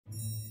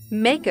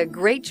Make a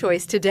great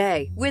choice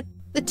today with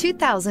the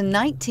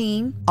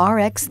 2019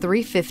 RX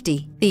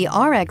 350. The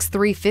RX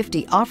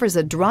 350 offers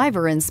a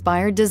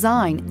driver-inspired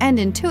design and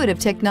intuitive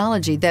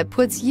technology that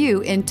puts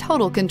you in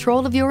total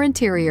control of your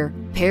interior.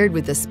 Paired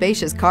with a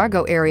spacious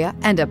cargo area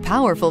and a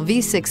powerful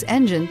V6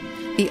 engine,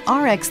 the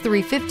RX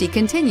 350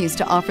 continues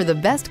to offer the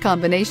best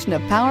combination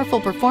of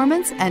powerful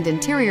performance and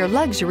interior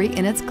luxury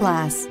in its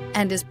class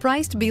and is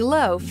priced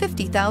below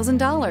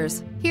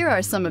 $50,000. Here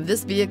are some of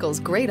this vehicle's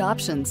great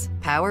options: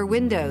 power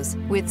windows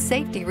with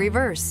safety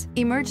reverse,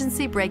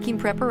 emergency braking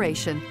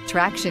preparation,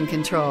 traction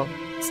control,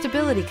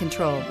 stability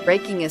control,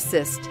 braking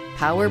assist,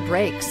 power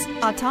brakes,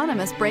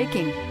 autonomous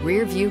braking,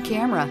 rear view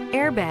camera,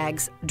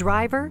 airbags,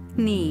 driver,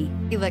 knee,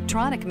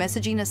 electronic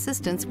messaging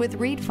assistance with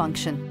read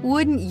function.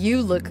 Wouldn't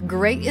you look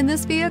great in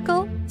this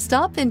vehicle?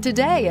 Stop in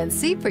today and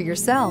see for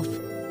yourself.